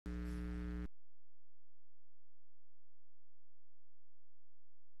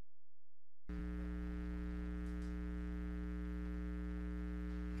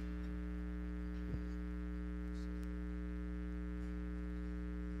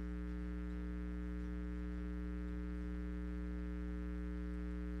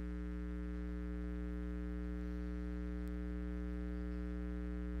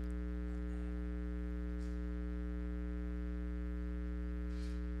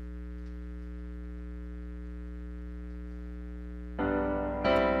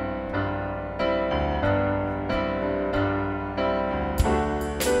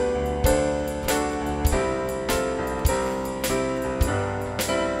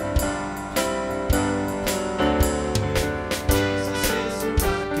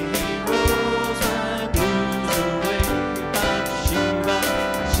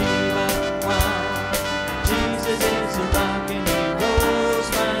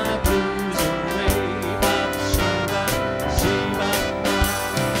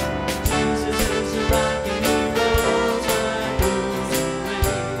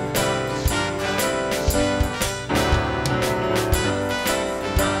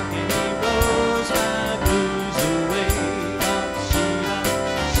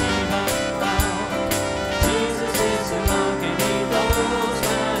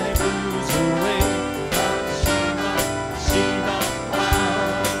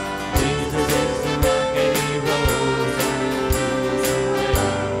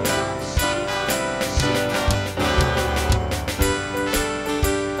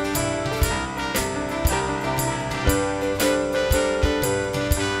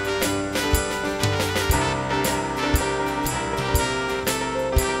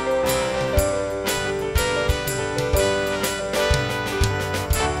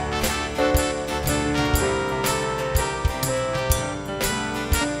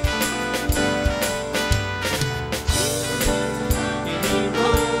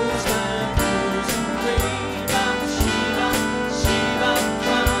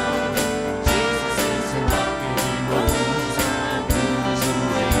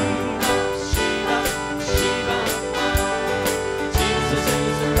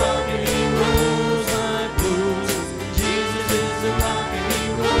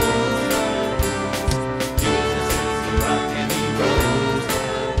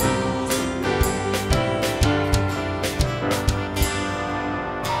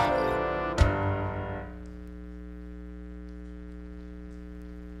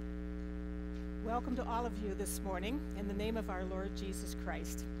welcome to all of you this morning in the name of our Lord Jesus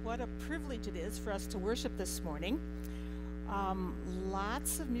Christ. What a privilege it is for us to worship this morning.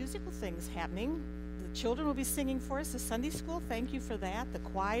 Lots of musical things happening. The children will be singing for us, the Sunday school, thank you for that, the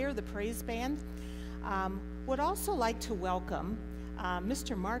choir, the praise band. Would also like to welcome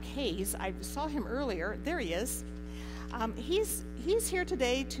Mr. Mark Hayes. I saw him earlier. There he is. He's here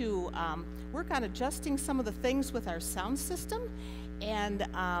today to work on adjusting some of the things with our sound system. And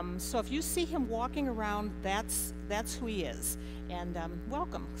so if you see him walking around, that's who he is. And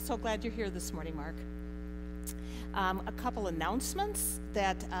welcome. So glad you're here this morning, Mark. A couple announcements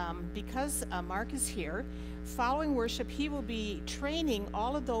that because Mark is here, following worship, he will be training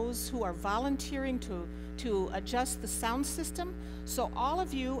all of those who are volunteering to adjust the sound system. So all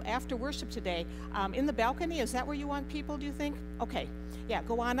of you, after worship today, in the balcony, is that where you want people, do you think? Okay. Yeah,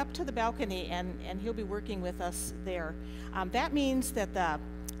 go on up to the balcony, and he'll be working with us there. That means that the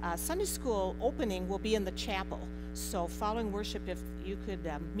Sunday school opening will be in the chapel. So following worship, if you could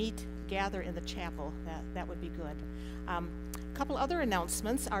gather in the chapel, that would be good. A couple other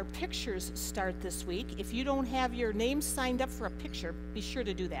announcements. Our pictures start this week. If you don't have your name signed up for a picture, be sure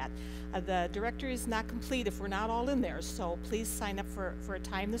to do that. The directory is not complete if we're not all in there, so please sign up for a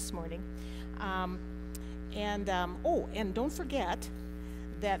time this morning. And don't forget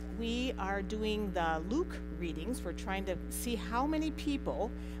that we are doing the Luke readings. We're trying to see how many people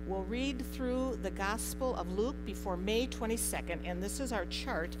will read through the Gospel of Luke before May 22nd, and this is our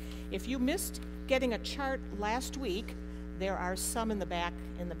chart. If you missed getting a chart last week, there are some in the back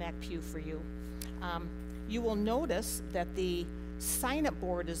pew for you. You will notice that the sign-up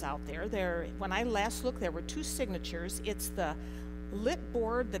board is out there. When I last looked, there were 2 signatures. It's the lit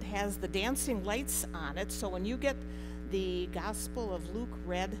board that has the dancing lights on it, so when you get the Gospel of Luke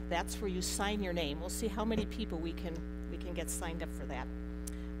read, that's where you sign your name. We'll see how many people we can get signed up for that.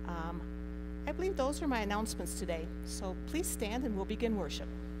 I believe those are my announcements today. So please stand and we'll begin worship.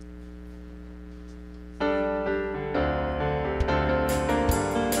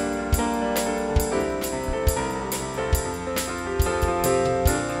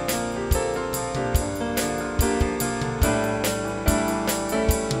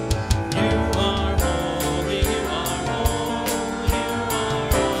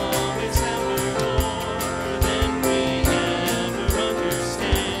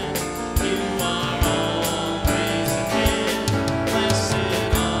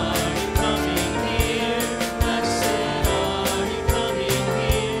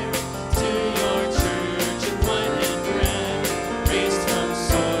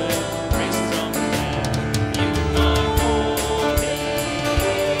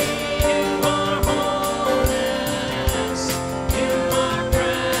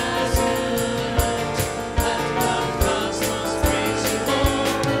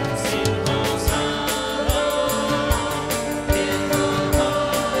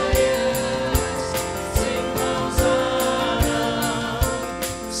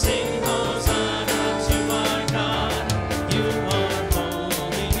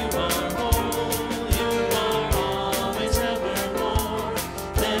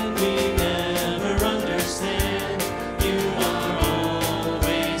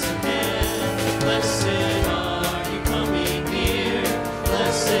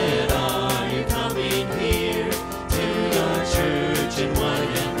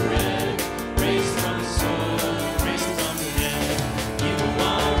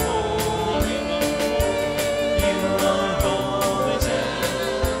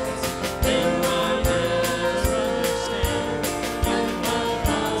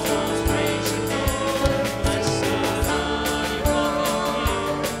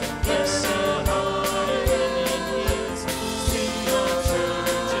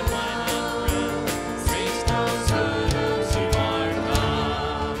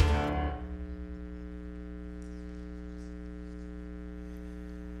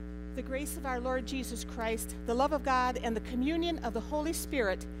 The grace of our Lord Jesus Christ, the love of God, and the communion of the Holy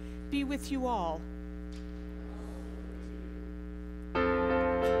Spirit be with you all.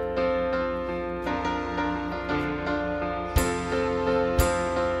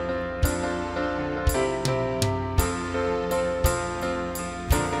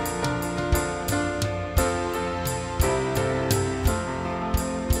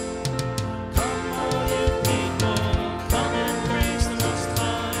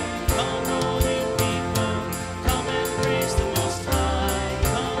 Come and praise the Most High.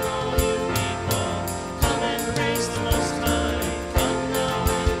 Come, all you people.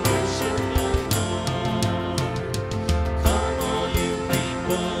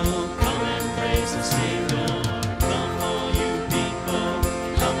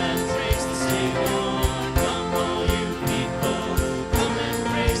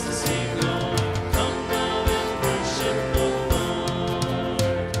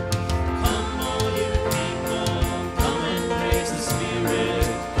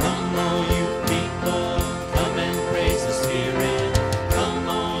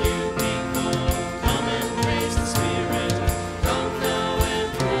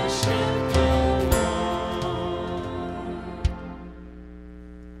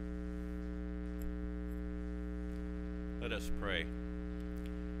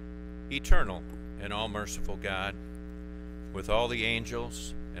 Eternal and all-merciful God, with all the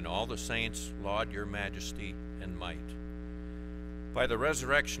angels and all the saints laud your majesty and might. By the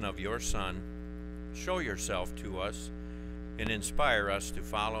resurrection of your Son, show yourself to us and inspire us to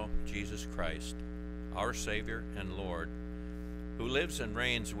follow Jesus Christ, our Savior and Lord, who lives and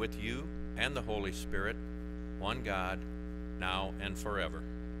reigns with you and the Holy Spirit, one God, now and forever.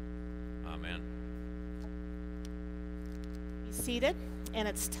 Amen. Be seated, and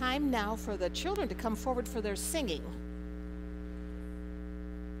it's time now for the children to come forward for their singing.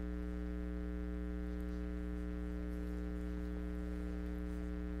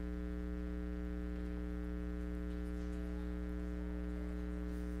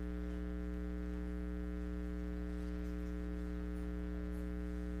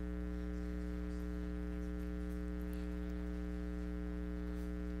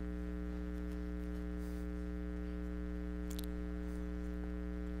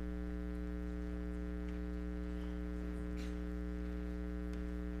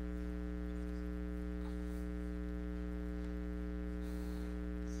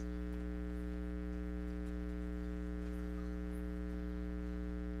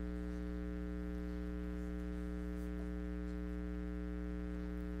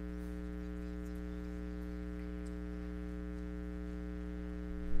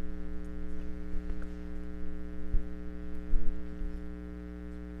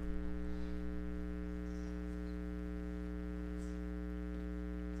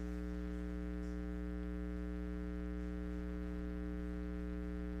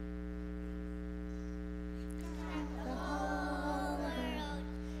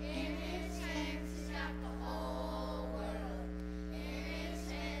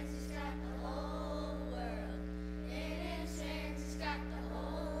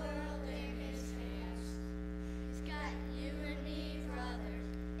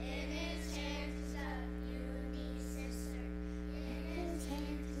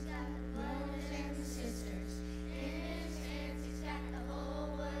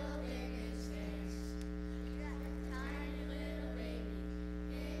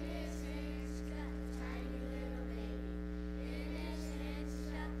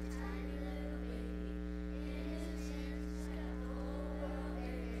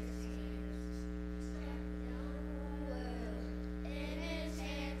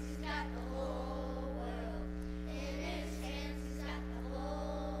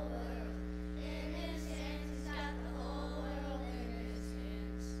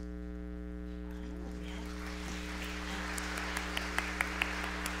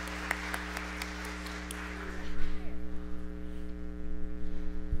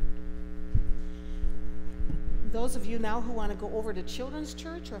 Those of you now who want to go over to Children's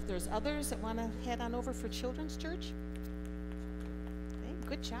Church, or if there's others that want to head on over for Children's Church. Okay,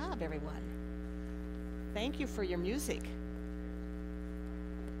 good job, everyone. Thank you for your music.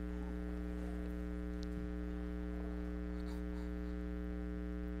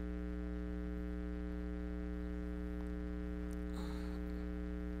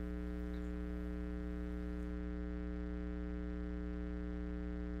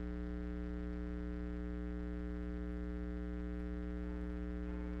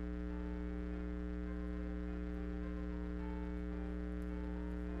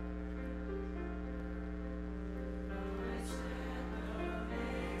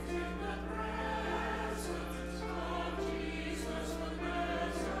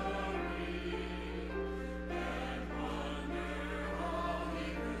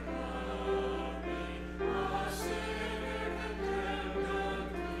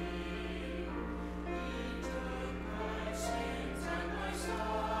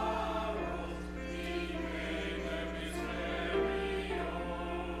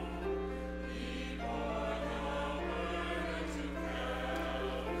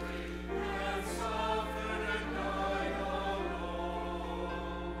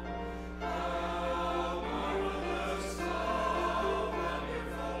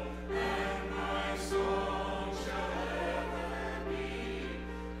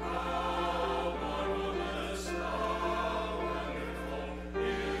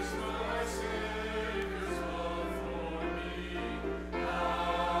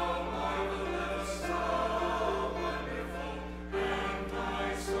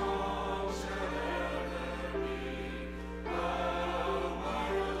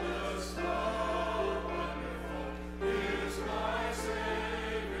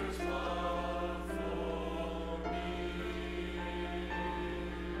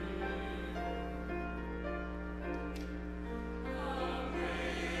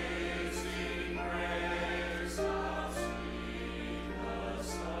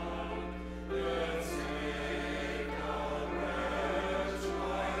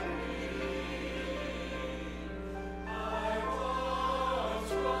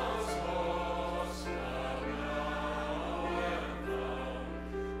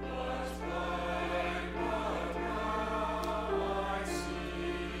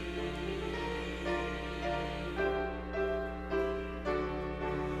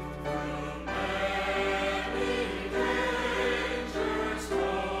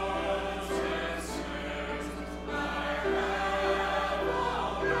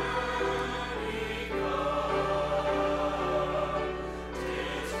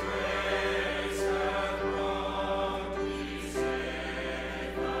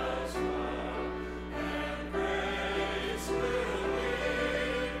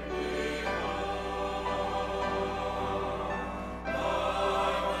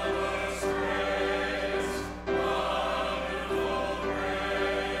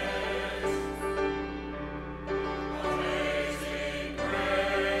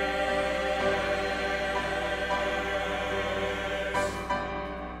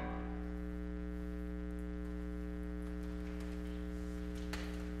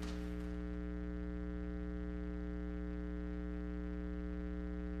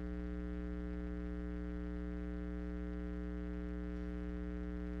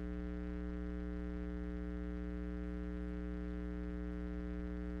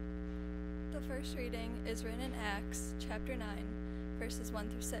 The first reading is written in Acts chapter 9, verses 1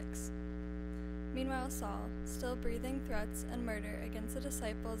 through 6. Meanwhile Saul, still breathing threats and murder against the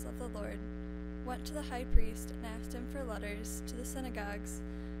disciples of the Lord, went to the high priest and asked him for letters to the synagogues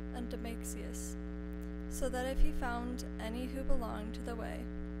and Damascus, so that if he found any who belonged to the way,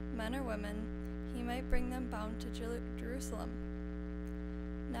 men or women, he might bring them bound to Jerusalem.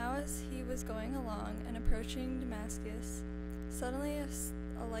 Now as he was going along and approaching Damascus, suddenly a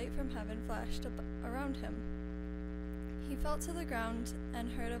light from heaven flashed around him. He fell to the ground and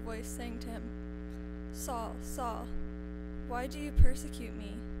heard a voice saying to him, "Saul, Saul, why do you persecute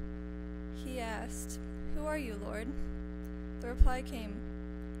me?" He asked, "Who are you, Lord?" The reply came,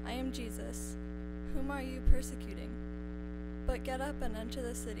 "I am Jesus. Whom are you persecuting? But get up and enter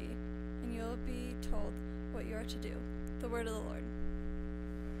the city, and you will be told what you are to do." The word of the Lord.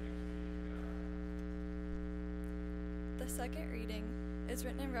 The second reading is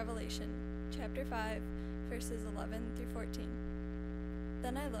written in Revelation, chapter 5, verses 11 through 14.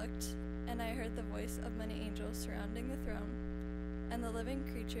 Then I looked, and I heard the voice of many angels surrounding the throne, and the living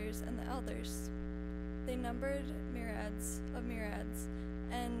creatures and the elders. They numbered myriads of myriads,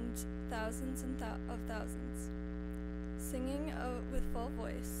 and thousands of thousands, singing with full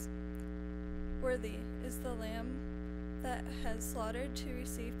voice, "Worthy is the Lamb that has slaughtered to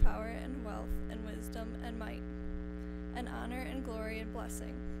receive power and wealth and wisdom and might, and honor and glory and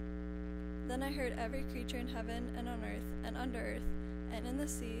blessing." Then I heard every creature in heaven and on earth and under earth and in the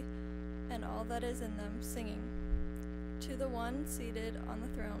sea and all that is in them singing, "To the one seated on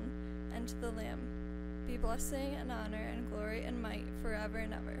the throne and to the Lamb be blessing and honor and glory and might forever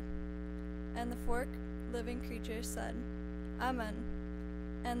and ever." And the four living creatures said, "Amen."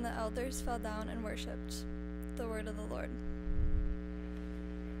 And the elders fell down and worshipped. The word of the Lord.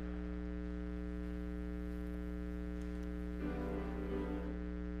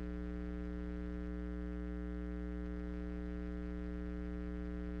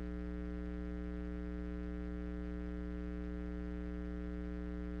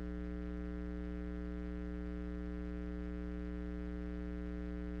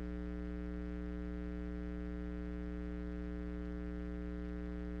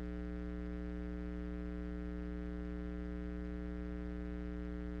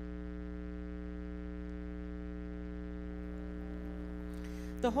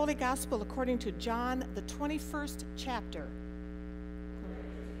 The Holy Gospel according to John, the 21st chapter.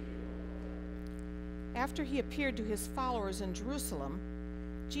 After he appeared to his followers in Jerusalem,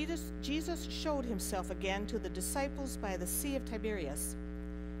 Jesus showed himself again to the disciples by the Sea of Tiberias,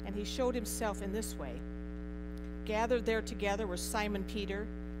 and he showed himself in this way. Gathered there together were Simon Peter,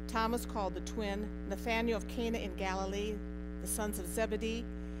 Thomas called the twin, Nathanael of Cana in Galilee, the sons of Zebedee,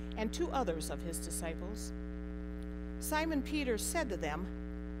 and two others of his disciples. Simon Peter said to them,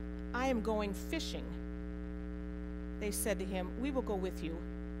 "I am going fishing." They said to him, "We will go with you."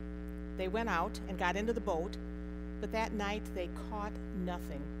 They went out and got into the boat, but that night they caught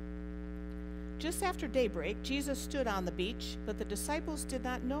nothing. Just after daybreak, Jesus stood on the beach, but the disciples did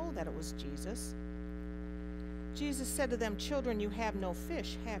not know that it was Jesus. Jesus said to them, "Children, you have no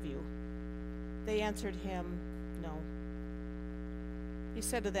fish, have you?" They answered him, "No." He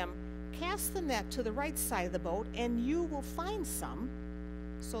said to them, "Cast the net to the right side of the boat, and you will find some."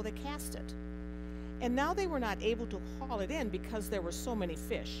 So they cast it. And now they were not able to haul it in because there were so many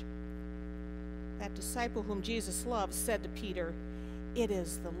fish. That disciple whom Jesus loved said to Peter, "It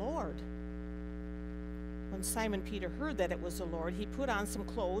is the Lord." When Simon Peter heard that it was the Lord, he put on some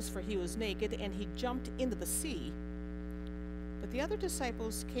clothes, for he was naked, and he jumped into the sea. But the other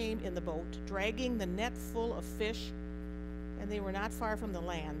disciples came in the boat, dragging the net full of fish, and they were not far from the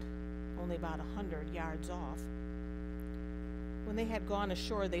land, only about 100 yards off. When they had gone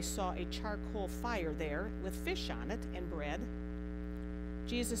ashore, they saw a charcoal fire there with fish on it and bread.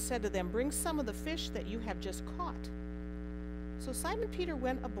 Jesus said to them, "Bring some of the fish that you have just caught." So Simon Peter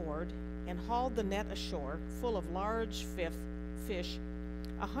went aboard and hauled the net ashore, full of large fish,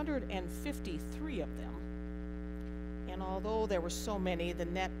 153 of them. And although there were so many, the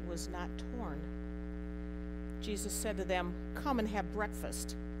net was not torn. Jesus said to them, "Come and have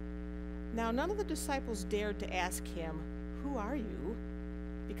breakfast." Now none of the disciples dared to ask him, "Who are you?"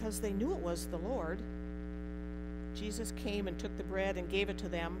 because they knew it was the Lord. Jesus came and took the bread and gave it to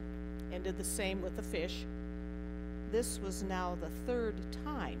them, and did the same with the fish. This was now the third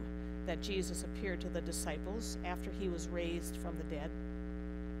time that Jesus appeared to the disciples after he was raised from the dead.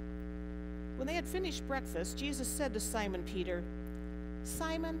 When they had finished breakfast, Jesus said to Simon Peter,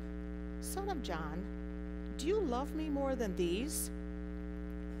 "Simon, son of John, do you love me more than these?"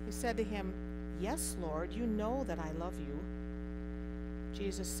 He said to him, "Yes, Lord, you know that I love you."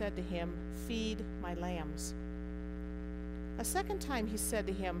 Jesus said to him, "Feed my lambs." A second time he said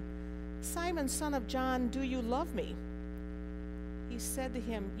to him, "Simon, son of John, do you love me?" He said to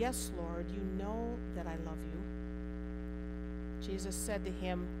him, "Yes, Lord, you know that I love you." Jesus said to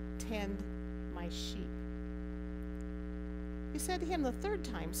him, "Tend my sheep." He said to him the third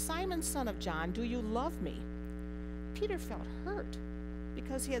time, "Simon, son of John, do you love me?" Peter felt hurt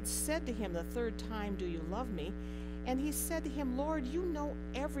because he had said to him the third time, "Do you love me?" And he said to him, "Lord, you know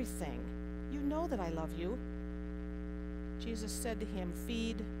everything. You know that I love you." Jesus said to him,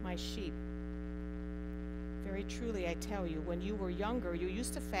 "Feed my sheep. Very truly, I tell you, when you were younger, you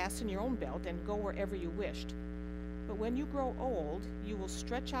used to fasten your own belt and go wherever you wished. But when you grow old, you will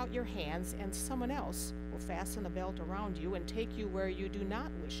stretch out your hands, and someone else will fasten a belt around you and take you where you do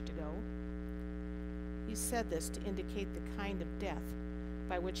not wish to go." He said this to indicate the kind of death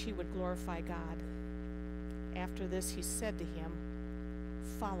by which he would glorify God. After this, he said to him,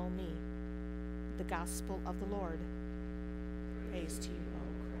 "Follow me." The gospel of the Lord. Praise to you, O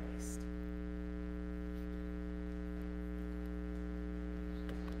Christ.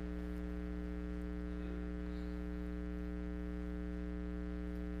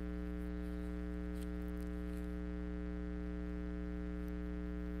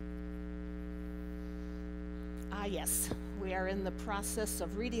 Yes, we are in the process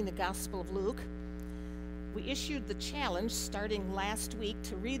of reading the Gospel of Luke. We issued the challenge starting last week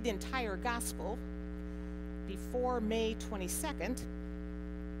to read the entire Gospel before May 22nd.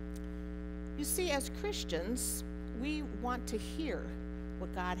 You see, as Christians, we want to hear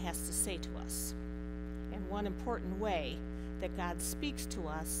what God has to say to us. And one important way that God speaks to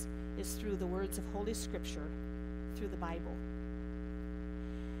us is through the words of Holy Scripture, through the Bible.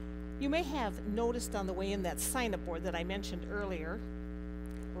 You may have noticed on the way in that sign-up board that I mentioned earlier.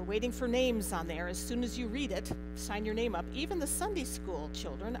 We're waiting for names on there. As soon as you read it, sign your name up. Even the Sunday school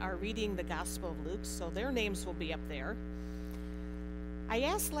children are reading the Gospel of Luke, so their names will be up there. I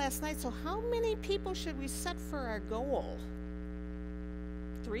asked last night, so how many people should we set for our goal?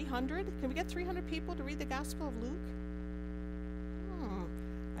 300? Can we get 300 people to read the Gospel of Luke?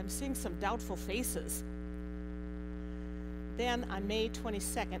 I'm seeing some doubtful faces. Then on May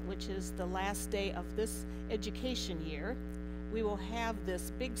 22nd, which is the last day of this education year, we will have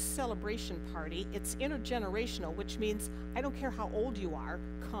this big celebration party. It's intergenerational, which means I don't care how old you are,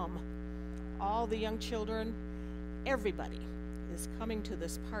 come. All the young children, everybody is coming to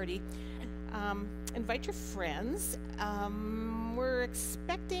this party. Invite your friends. We're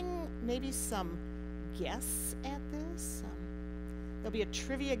expecting maybe some guests at this. There'll be a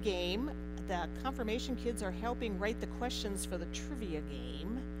trivia game. The confirmation kids are helping write the questions for the trivia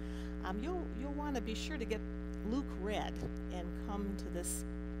game. You'll want to be sure to get Luke read and come to this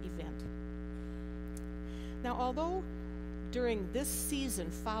event. Now, although during this season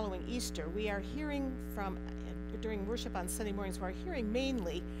following Easter, we are hearing from, during worship on Sunday mornings, we're hearing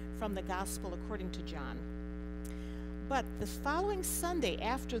mainly from the Gospel according to John. But the following Sunday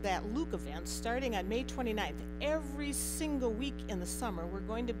after that Luke event, starting on May 29th, every single week in the summer, we're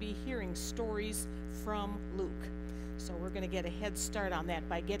going to be hearing stories from Luke. So we're going to get a head start on that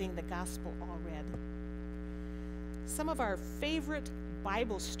by getting the Gospel all read. Some of our favorite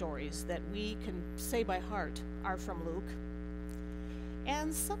Bible stories that we can say by heart are from Luke.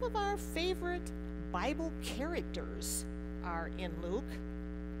 And some of our favorite Bible characters are in Luke.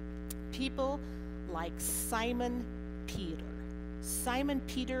 People like Simon Peter. Simon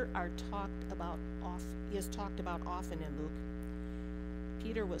Peter is talked about often in Luke.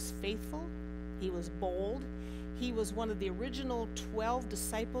 Peter was faithful. He was bold. He was one of the original 12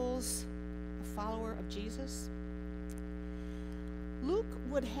 disciples, a follower of Jesus. Luke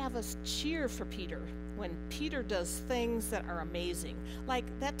would have us cheer for Peter when Peter does things that are amazing. Like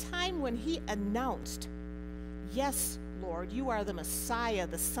that time when he announced, "Yes, Lord, you are the Messiah,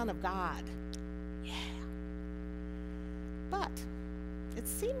 the Son of God." Yeah. But it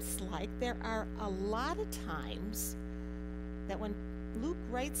seems like there are a lot of times that when Luke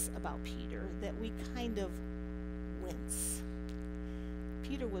writes about Peter that we kind of wince.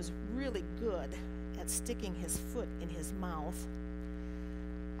 Peter was really good at sticking his foot in his mouth.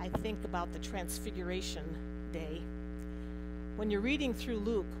 I think about the Transfiguration Day. When you're reading through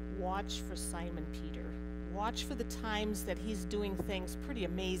Luke, watch for Simon Peter. Watch for the times that he's doing things pretty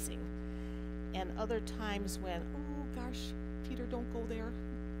amazing, and other times when, oh gosh, Peter, don't go there.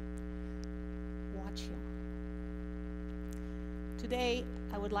 Watch him. Today,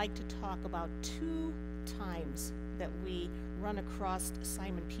 I would like to talk about 2 times that we run across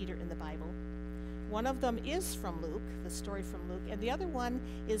Simon Peter in the Bible. One of them is from Luke, the story from Luke, and the other one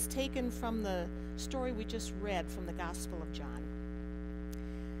is taken from the story we just read from the Gospel of John.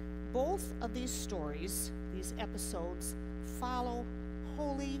 Both of these stories, these episodes, follow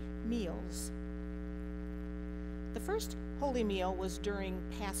holy meals. The first holy meal was during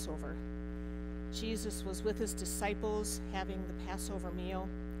Passover. Jesus was with his disciples having the Passover meal.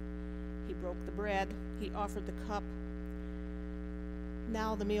 He broke the bread. He offered the cup.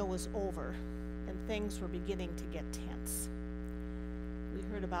 Now the meal was over, and things were beginning to get tense. We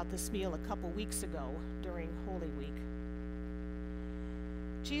heard about this meal a couple weeks ago during Holy Week.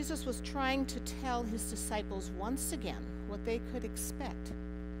 Jesus was trying to tell his disciples once again what they could expect,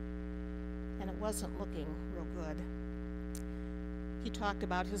 and it wasn't looking real good. He talked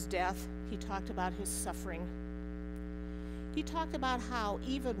about his death. He talked about his suffering. He talked about how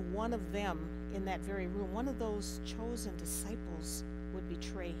even one of them in that very room, one of those chosen disciples, would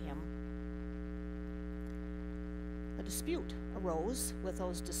betray him. A dispute arose with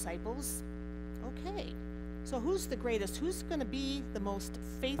those disciples. Okay, so who's the greatest? Who's going to be the most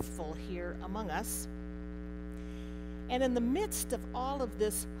faithful here among us? And in the midst of all of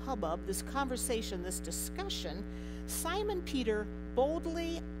this hubbub, this conversation, this discussion, Simon Peter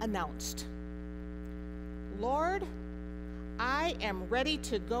boldly announced, "Lord, I am ready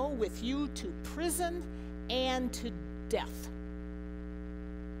to go with you to prison and to death."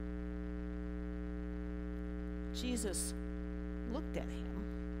 Jesus looked at him.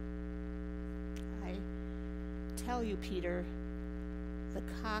 "I tell you, Peter, the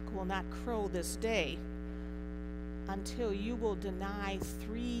cock will not crow this day until you will deny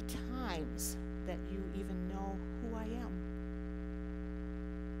 3 times that you even know who I am."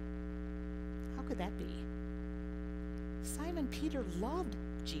 How could that be? Simon Peter loved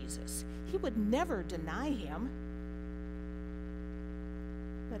Jesus. He would never deny him.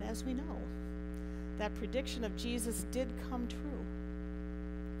 But as we know, that prediction of Jesus did come true.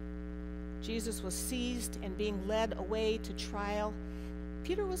 Jesus was seized and being led away to trial.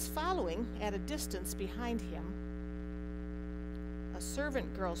 Peter was following at a distance behind him. A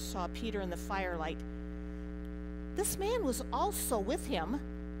servant girl saw Peter in the firelight. This man was also with him.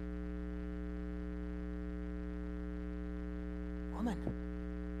 "Woman,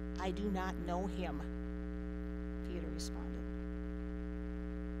 I do not know him," Peter responded.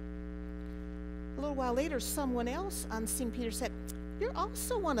 A little while later, someone else on seeing Peter said, "You're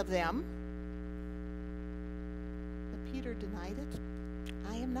also one of them." But Peter denied it.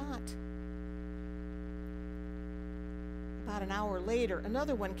 "I am not." About an hour later,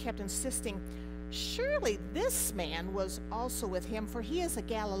 another one kept insisting, "Surely this man was also with him, for he is a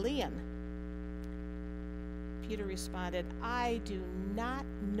Galilean." Peter responded, "I do not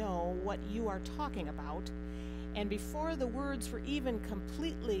know what you are talking about." And before the words were even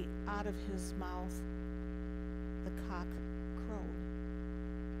completely out of his mouth, the cock crowed.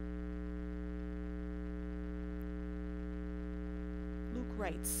 Luke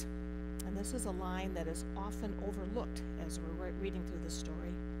writes, and this is a line that is often overlooked as we're reading through the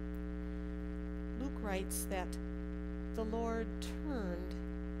story. Luke writes that the Lord turned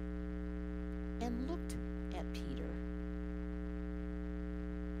and looked at Peter.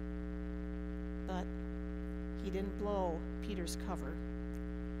 But he didn't blow Peter's cover.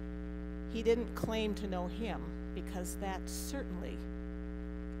 He didn't claim to know him, because that certainly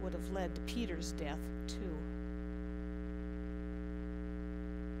would have led to Peter's death too.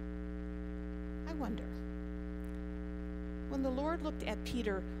 I wonder, when the Lord looked at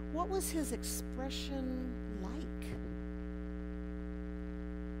Peter, what was his expression like?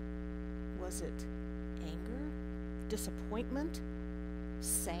 Was it anger, disappointment,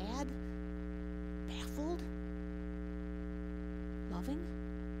 sad, baffled, loving?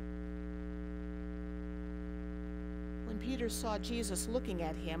 When Peter saw Jesus looking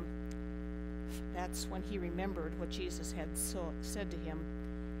at him, that's when he remembered what Jesus had said to him.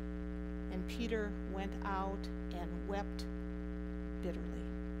 And Peter went out and wept bitterly.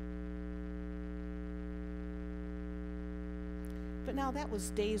 But now that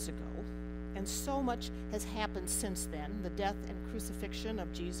was days ago, and so much has happened since then, the death and crucifixion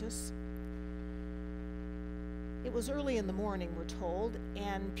of Jesus. It was early in the morning, we're told,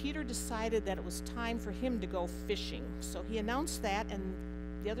 and Peter decided that it was time for him to go fishing. So he announced that, and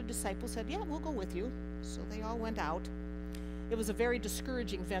the other disciples said, "Yeah, we'll go with you." So they all went out. It was a very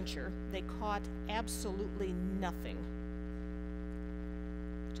discouraging venture. They caught absolutely nothing.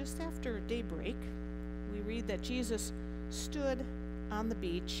 Just after daybreak, we read that Jesus stood on the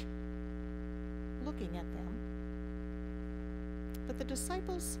beach looking at them. But the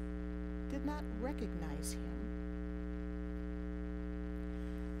disciples did not recognize him.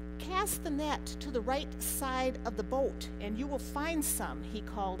 "Cast the net to the right side of the boat, and you will find some," he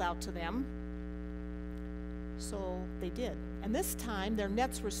called out to them. So they did. And this time their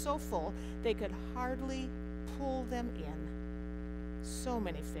nets were so full they could hardly pull them in. So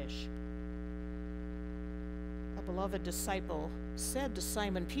many fish. A beloved disciple said to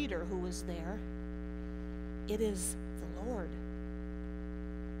Simon Peter, who was there, "It is the Lord."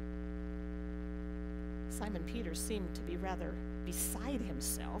 Simon Peter seemed to be rather beside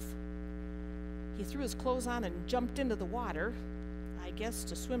himself. He threw his clothes on and jumped into the water, I guess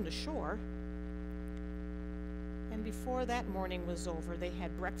to swim to shore. And before that morning was over, they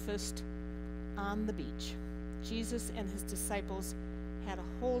had breakfast on the beach. Jesus and his disciples had a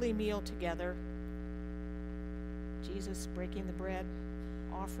holy meal together. Jesus breaking the bread,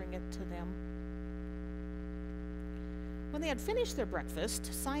 offering it to them. When they had finished their breakfast,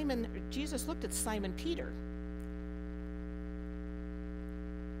 Jesus looked at Simon Peter.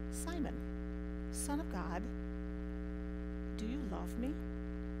 "Simon, son of God, do you love me?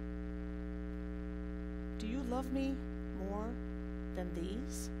 Do you love me more than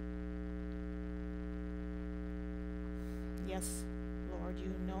these?" "Yes, Lord,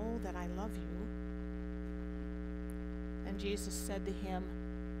 you know that I love you." And Jesus said to him,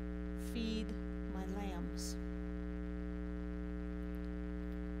 "Feed my lambs."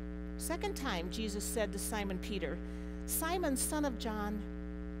 Second time, Jesus said to Simon Peter, "Simon, son of John,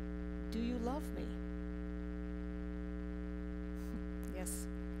 do you love me?"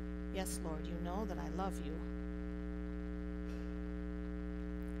 Yes, Lord, you know that I love you.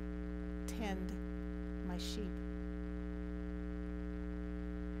 Tend my sheep."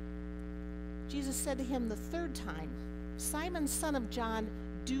 Jesus said to him the third time, "Simon, son of John,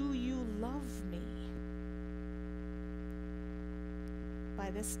 do you love me?" By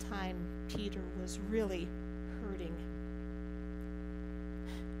this time, Peter was really hurting.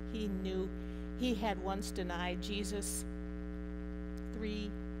 He knew he had once denied Jesus 3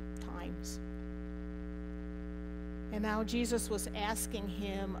 times. And now Jesus was asking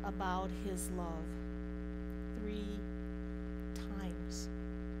him about his love 3 times.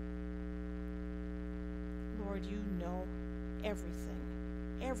 "Lord, you know everything,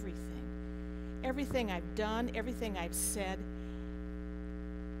 everything I've done, everything I've said.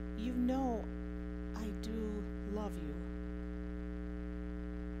 You know I do love you.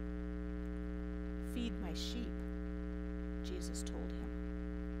 Feed my sheep," Jesus told him.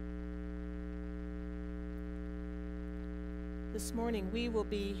 This morning we will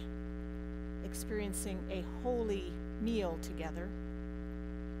be experiencing a holy meal together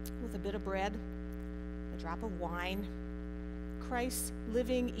with a bit of bread, a drop of wine. Christ's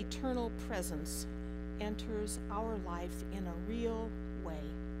living eternal presence enters our life in a real way.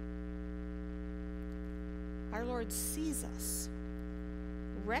 Our Lord sees us,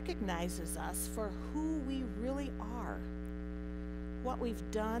 recognizes us for who we really are, what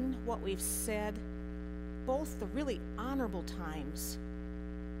we've done, what we've said, both the really honorable times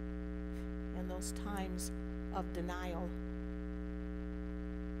and those times of denial.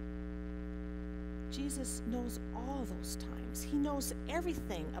 Jesus knows all those times. He knows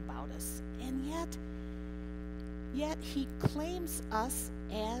everything about us, and yet he claims us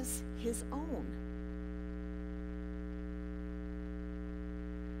as his own.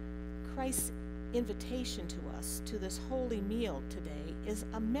 Christ's invitation to us to this holy meal today is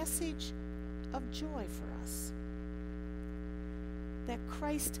a message of joy for us. That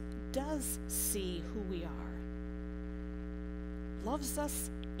Christ does see who we are, loves us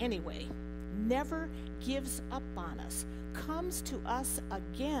anyway, never gives up on us, comes to us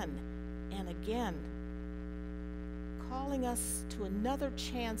again and again, calling us to another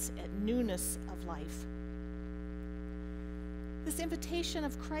chance at newness of life. This invitation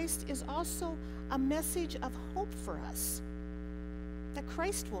of Christ is also a message of hope for us, that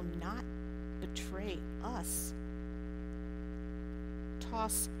Christ will not betray us,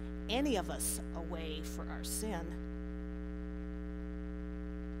 toss any of us away for our sin.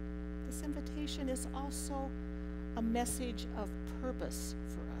 This invitation is also a message of purpose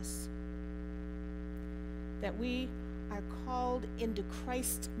for us, that we are called into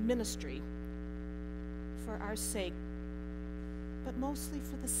Christ's ministry for our sake, but mostly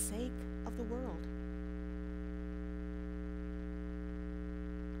for the sake of the world.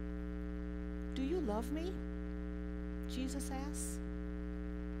 "Do you love me?" Jesus asks.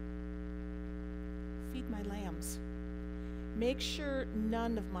 "Feed my lambs. Make sure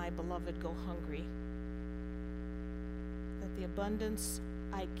none of my beloved go hungry, that the abundance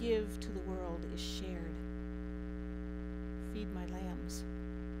I give to the world is shared. Feed my lambs."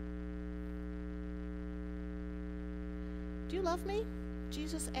 "Do you love me?"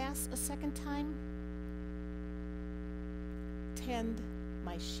 Jesus asks a second time. "Tend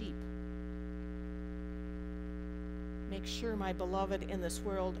my sheep." make sure my beloved in this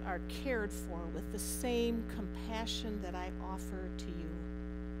world are cared for with the same compassion that I offer to you.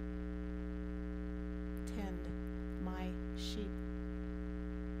 Tend my sheep.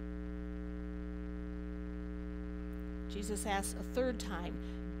 Jesus asks a third time,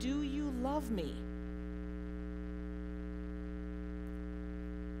 do you love me?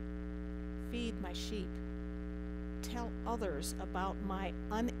 Feed my sheep. Tell others about my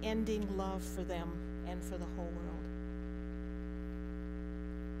unending love for them and for the whole world.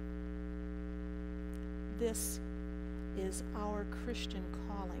 This is our Christian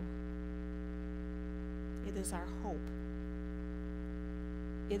calling. It is our hope.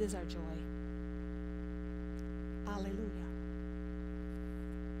 It is our joy. Alleluia.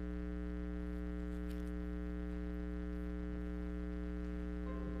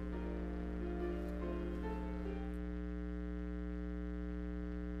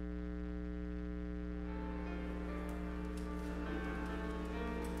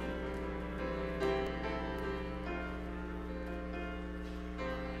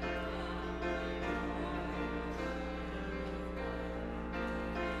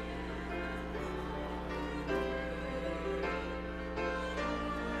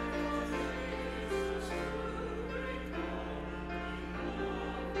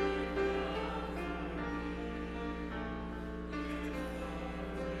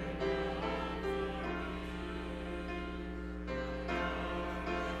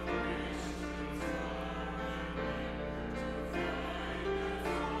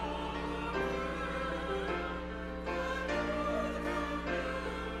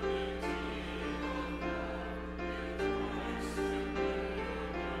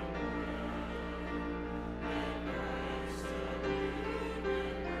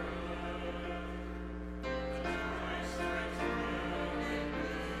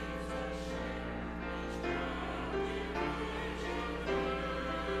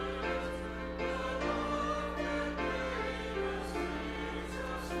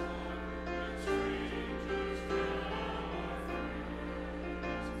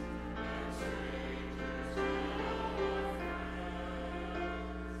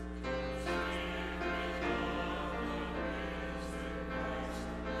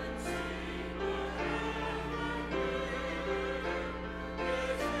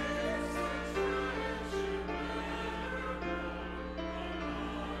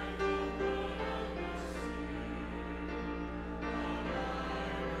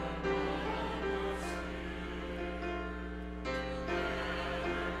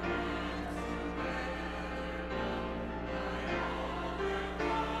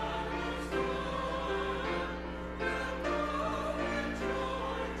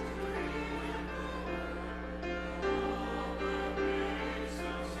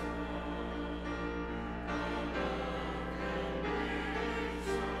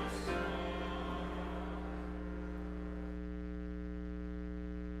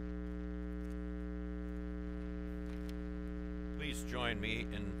 Please join me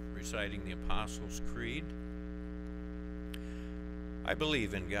in reciting the Apostles' Creed. I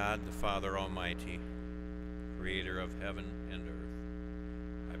believe in God, the Father Almighty, creator of heaven and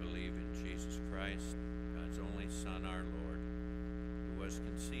earth. I believe in Jesus Christ, God's only Son, our Lord, who was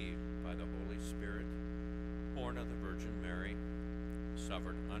conceived by the Holy Spirit, born of the Virgin Mary,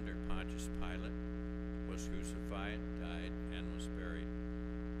 suffered under Pontius Pilate, was crucified, died, and was buried.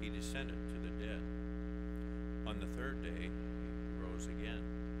 He descended to the dead. On the third day, he rose again.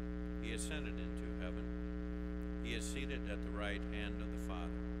 He ascended into heaven. He is seated at the right hand of the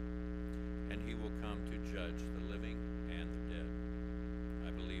Father, and he will come to judge the living and the dead.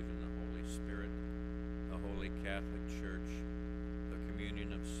 I believe in the Holy Spirit, the Holy Catholic Church, the communion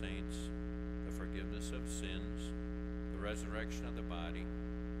of saints, the forgiveness of sins, the resurrection of the body,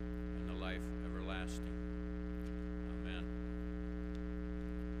 and the life everlasting. Amen.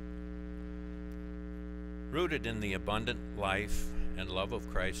 Rooted in the abundant life and love of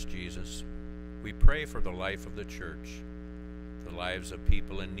Christ Jesus, we pray for the life of the church, the lives of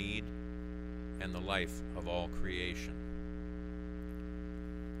people in need, and the life of all creation.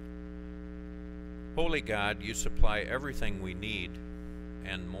 Holy God, you supply everything we need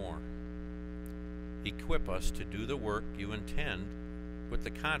and more. Equip us to do the work you intend with the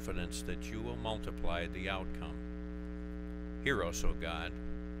confidence that you will multiply the outcome. Hear us, O God.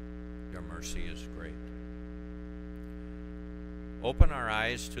 Your mercy is great. Open our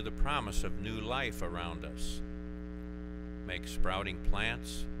eyes to the promise of new life around us. Make sprouting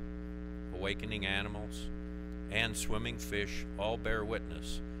plants, awakening animals, and swimming fish all bear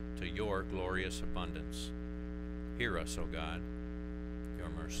witness to your glorious abundance. Hear us, O God. Your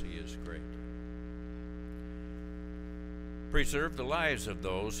mercy is great. Preserve the lives of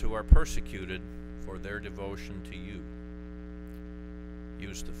those who are persecuted for their devotion to you.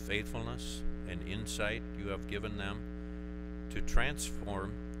 Use the faithfulness and insight you have given them to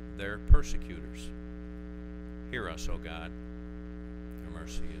transform their persecutors. Hear us, O God. Your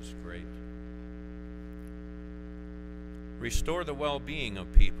mercy is great. Restore the well-being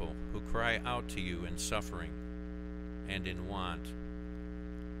of people who cry out to you in suffering and in want,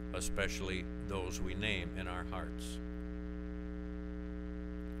 especially those we name in our hearts.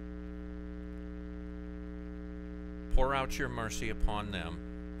 Pour out your mercy upon them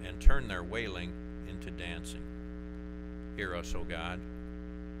and turn their wailing into dancing. Hear us, O God.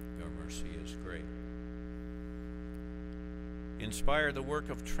 Your mercy is great. Inspire the work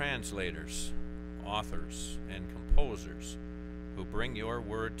of translators, authors, and composers who bring your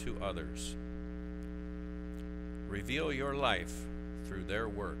word to others. Reveal your life through their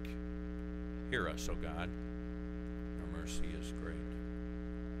work. Hear us, O God. Your mercy is great.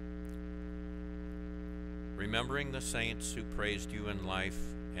 Remembering the saints who praised you in life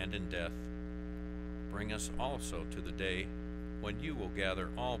and in death, bring us also to the day when you will gather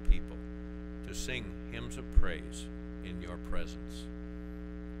all people to sing hymns of praise in your presence.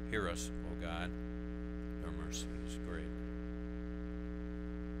 Hear us, O God. Your mercy is great.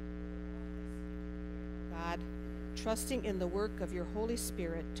 God, trusting in the work of your Holy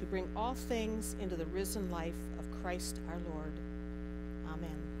Spirit to bring all things into the risen life of Christ our Lord.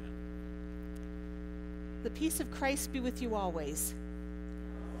 Amen. The peace of Christ be with you always.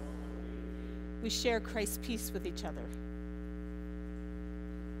 We share Christ's peace with each other.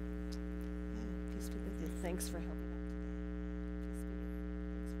 Yeah, peace be with you. Thanks for helping out today.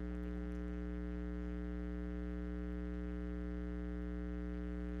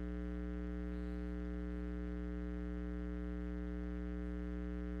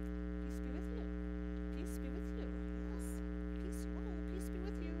 Peace be with you. Peace be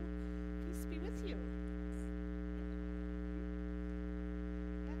with you. Peace be with you.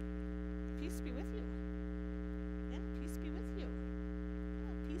 Yes. Peace be with you. Peace be with you. Peace be with you. Yeah, peace be with you.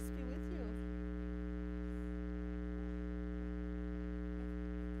 Yeah, peace be with you.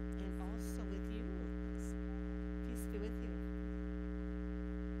 And also with you. Peace be with you. Peace be with you.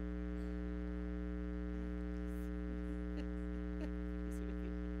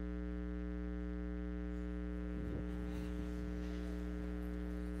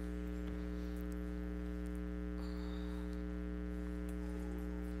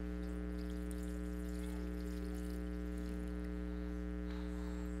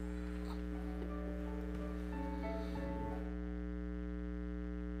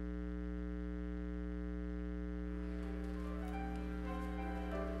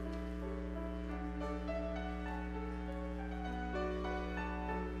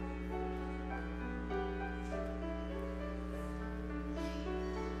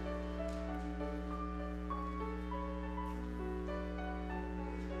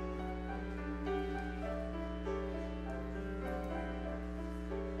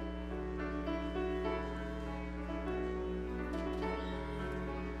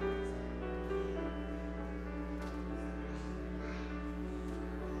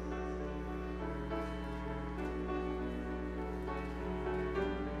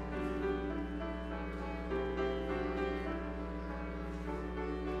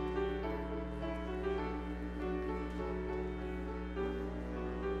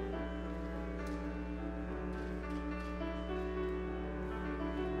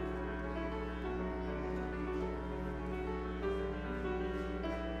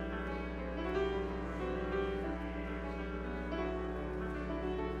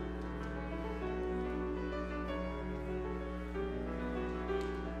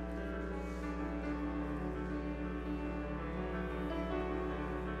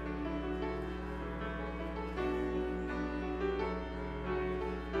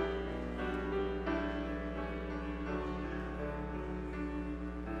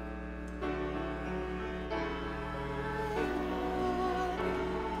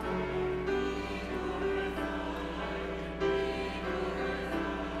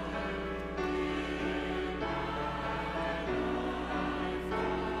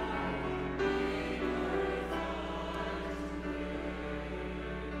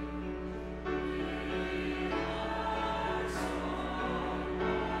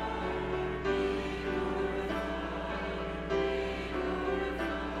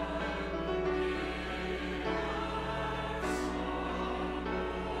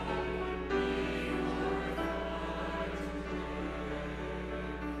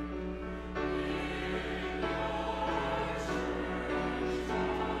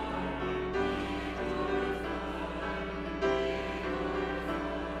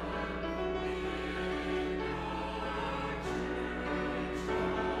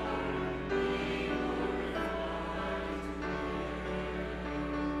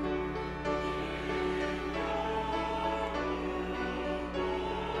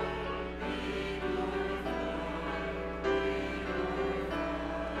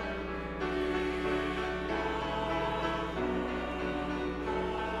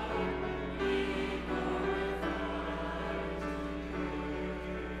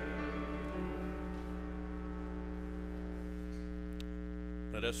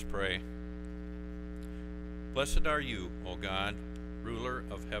 Let us pray. Blessed are you, O God, ruler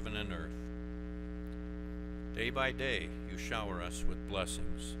of heaven and earth. Day by day you shower us with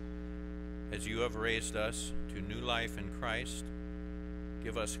blessings. As you have raised us to new life in Christ,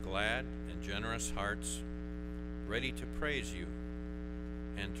 give us glad and generous hearts, ready to praise you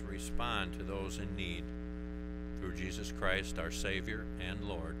and to respond to those in need. Through Jesus Christ, our Savior and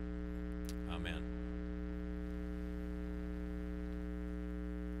Lord. Amen.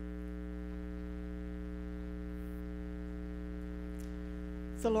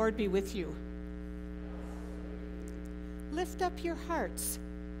 The Lord be with you. Lift up your hearts.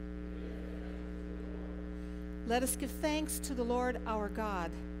 Let us give thanks to the Lord our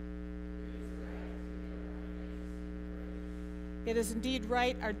God. It is indeed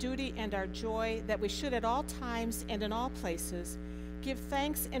right, our duty and our joy, that we should at all times and in all places give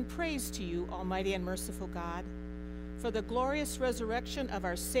thanks and praise to you, Almighty and merciful God, for the glorious resurrection of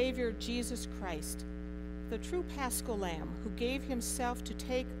our Savior Jesus Christ, the true Paschal Lamb, who gave himself to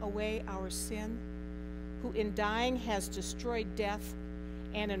take away our sin, who in dying has destroyed death,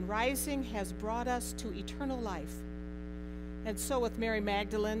 and in rising has brought us to eternal life. And so with Mary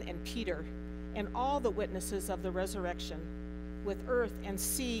Magdalene and Peter and all the witnesses of the resurrection, with earth and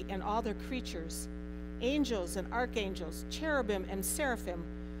sea and all their creatures, angels and archangels, cherubim and seraphim,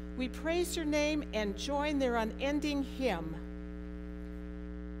 we praise your name and join their unending hymn.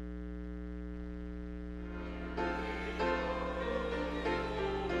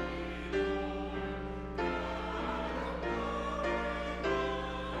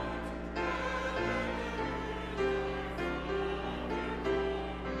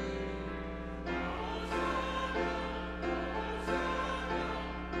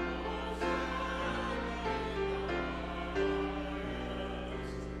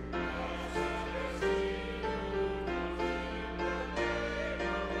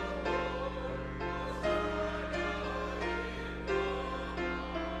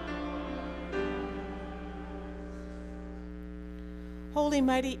 Holy,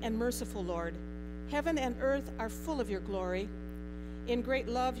 mighty, and merciful Lord, heaven and earth are full of your glory. In great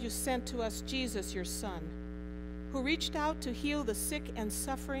love you sent to us Jesus, your Son, who reached out to heal the sick and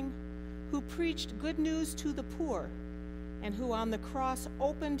suffering, who preached good news to the poor, and who on the cross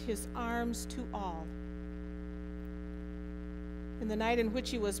opened his arms to all. In the night in which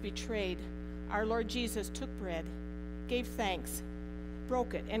he was betrayed, our Lord Jesus took bread, gave thanks,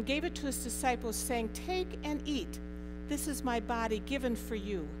 broke it, and gave it to his disciples, saying, "Take and eat. This is my body given for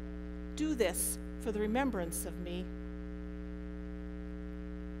you. Do this for the remembrance of me."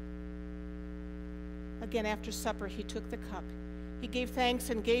 Again, after supper, he took the cup. He gave thanks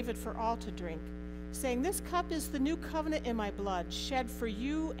and gave it for all to drink, saying, "This cup is the new covenant in my blood, shed for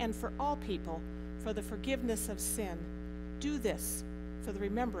you and for all people for the forgiveness of sin. Do this for the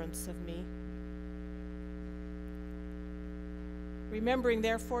remembrance of me." Remembering,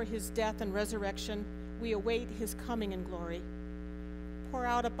 therefore, his death and resurrection, we await his coming in glory. Pour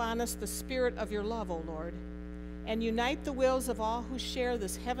out upon us the spirit of your love, O Lord, and unite the wills of all who share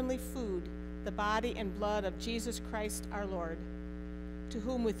this heavenly food, the body and blood of Jesus Christ our Lord, to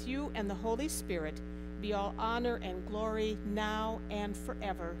whom with you and the Holy Spirit be all honor and glory now and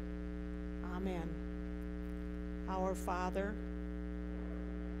forever. Amen. Our Father,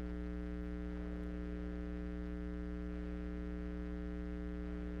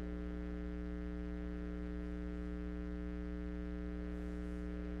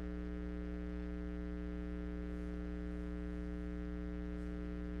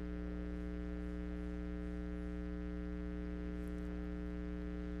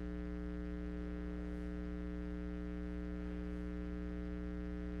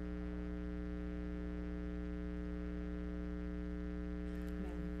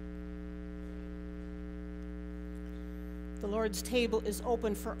 the Lord's table is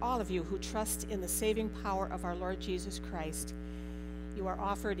open for all of you who trust in the saving power of our Lord Jesus Christ. You are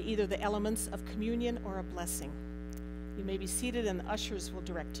offered either the elements of communion or a blessing. You may be seated and the ushers will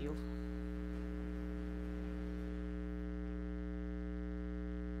direct you.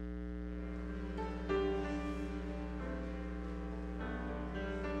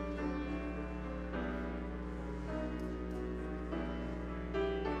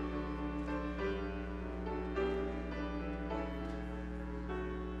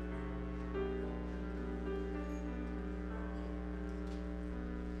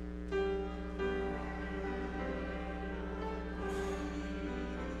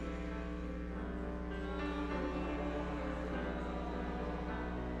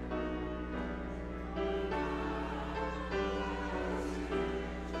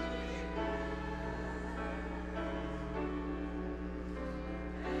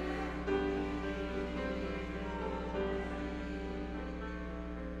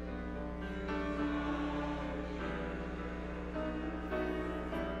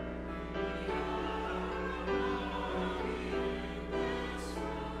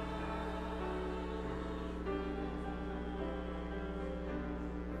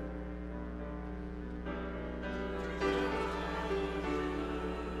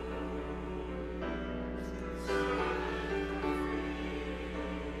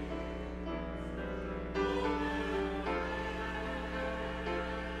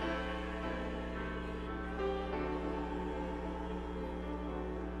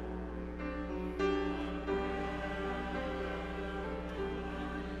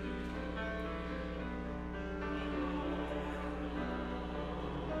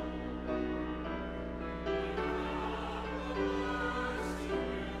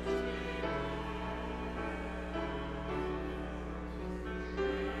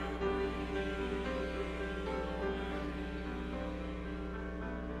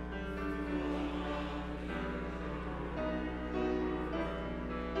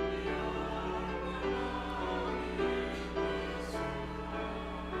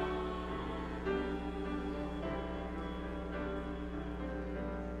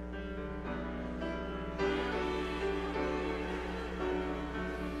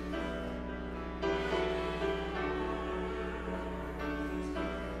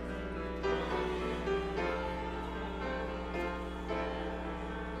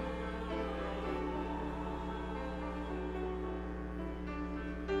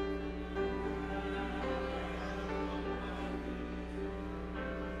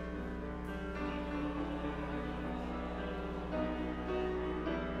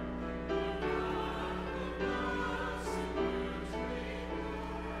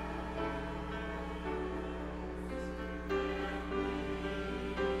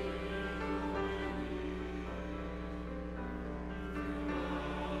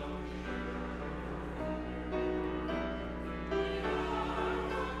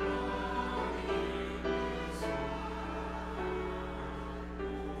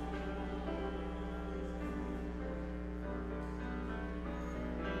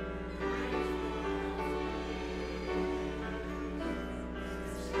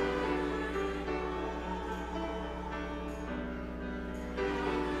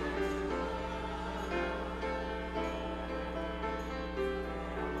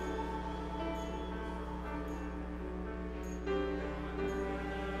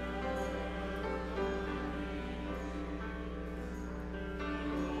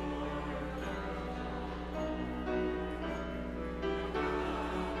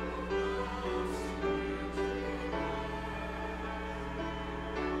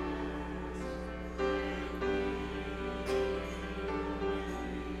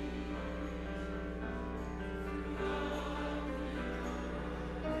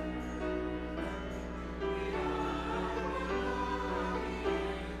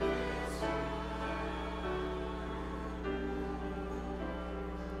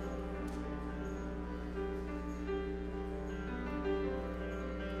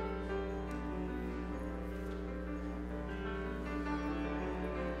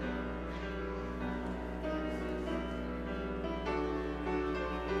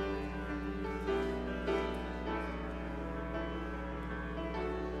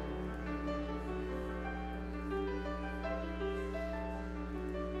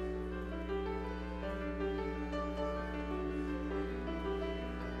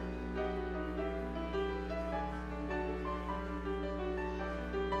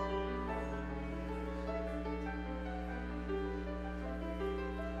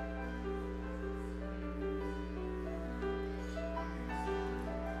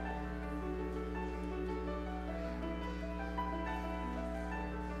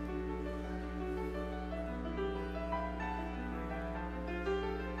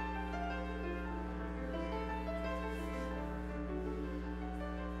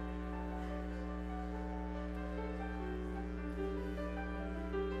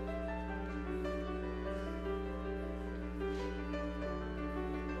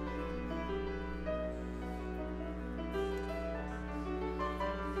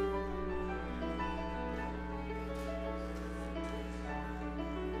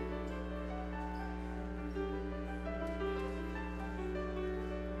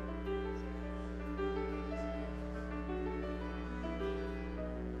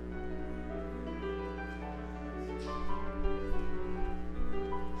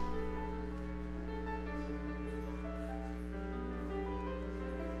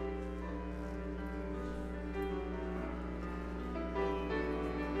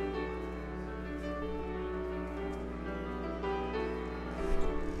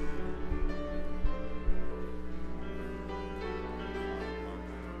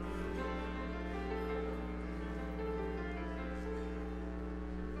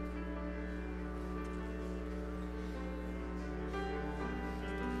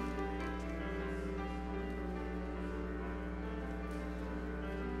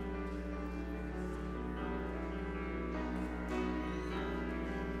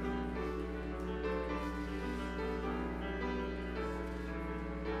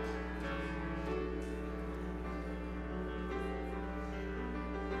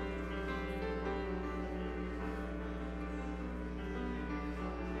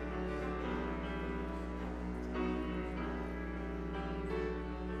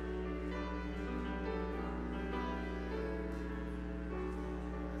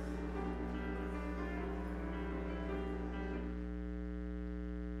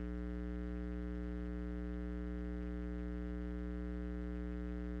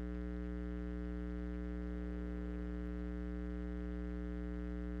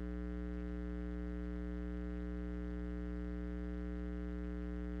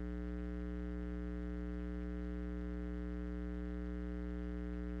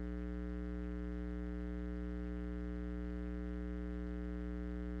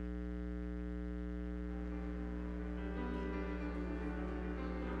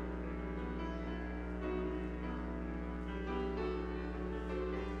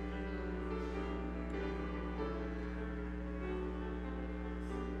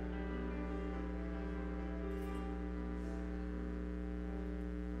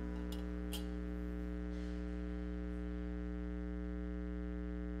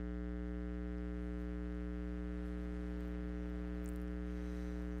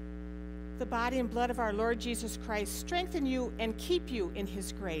 the body and blood of our Lord Jesus Christ strengthen you and keep you in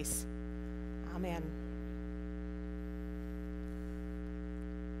his grace. Amen.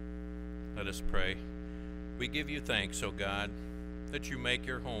 Let us pray. We give you thanks, O God, that you make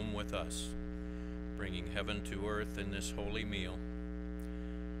your home with us, bringing heaven to earth in this holy meal.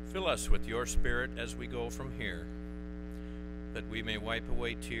 Fill us with your Spirit as we go from here, that we may wipe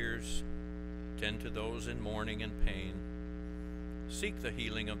away tears, tend to those in mourning and pain, seek the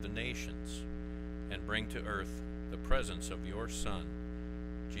healing of the nations, and bring to earth the presence of your Son,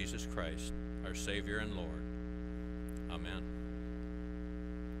 Jesus Christ, our Savior and Lord. Amen.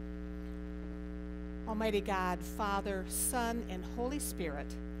 Almighty God, Father, Son, and Holy Spirit,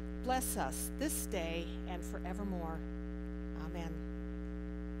 bless us this day and forevermore. Amen.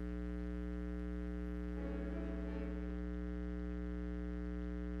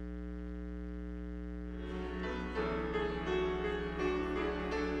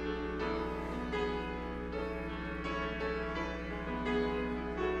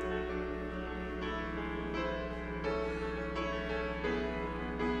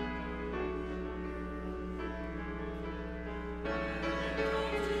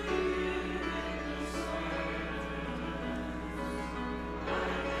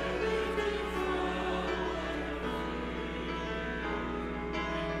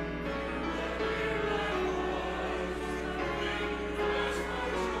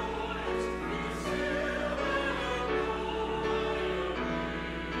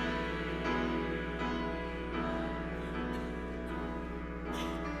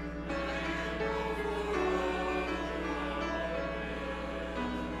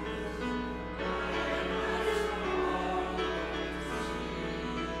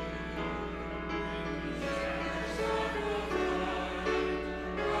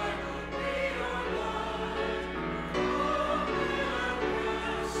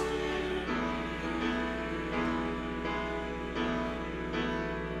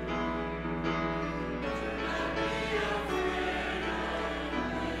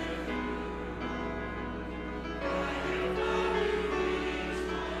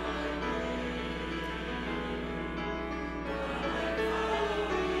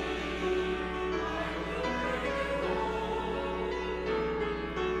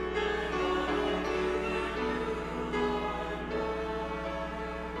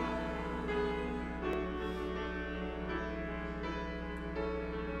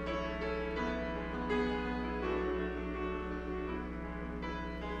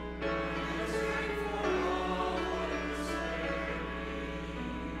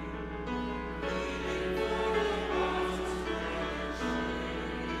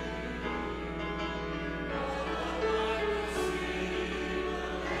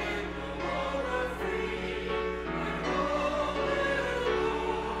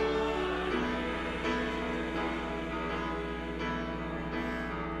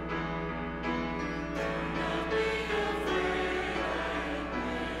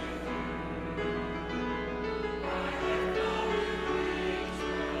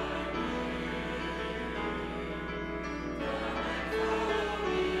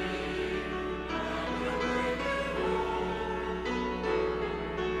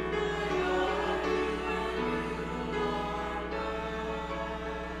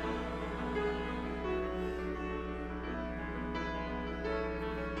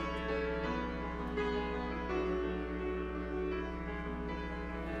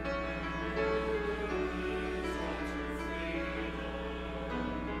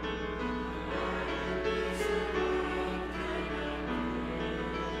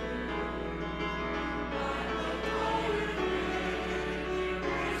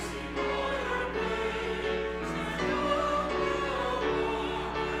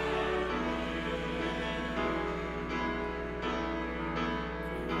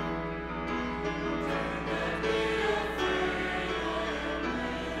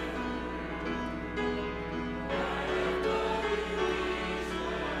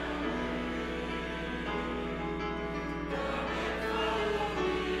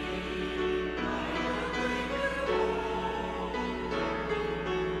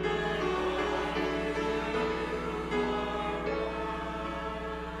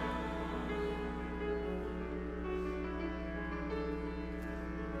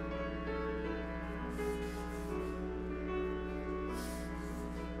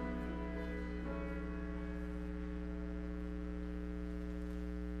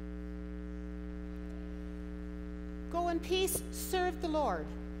 Go in peace, serve the Lord.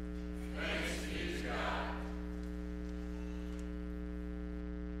 Thanks be to God.